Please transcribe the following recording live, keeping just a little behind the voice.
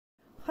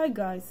Hi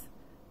guys,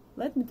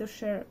 let me to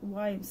share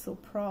why I'm so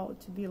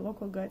proud to be a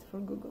local guide for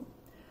Google.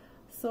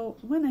 So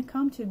when I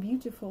come to a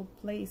beautiful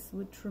place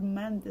with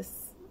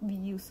tremendous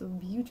views of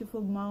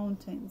beautiful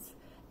mountains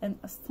and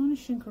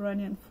astonishing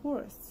Iranian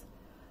forests,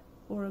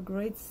 or a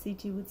great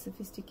city with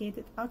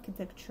sophisticated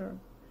architecture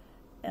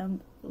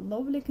and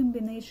lovely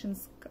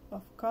combinations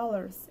of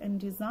colors and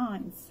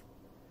designs,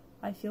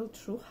 I feel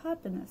true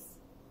happiness.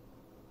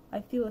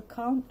 I feel a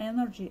calm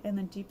energy and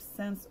a deep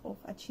sense of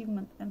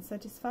achievement and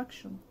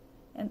satisfaction.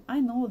 And I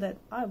know that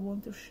I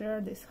want to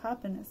share this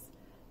happiness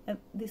and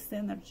this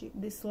energy,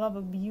 this love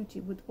of beauty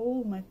with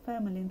all my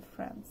family and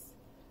friends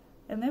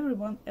and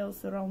everyone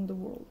else around the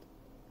world.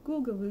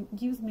 Google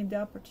gives me the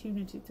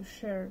opportunity to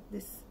share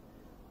this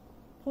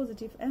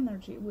positive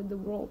energy with the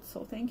world,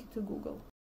 so thank you to Google.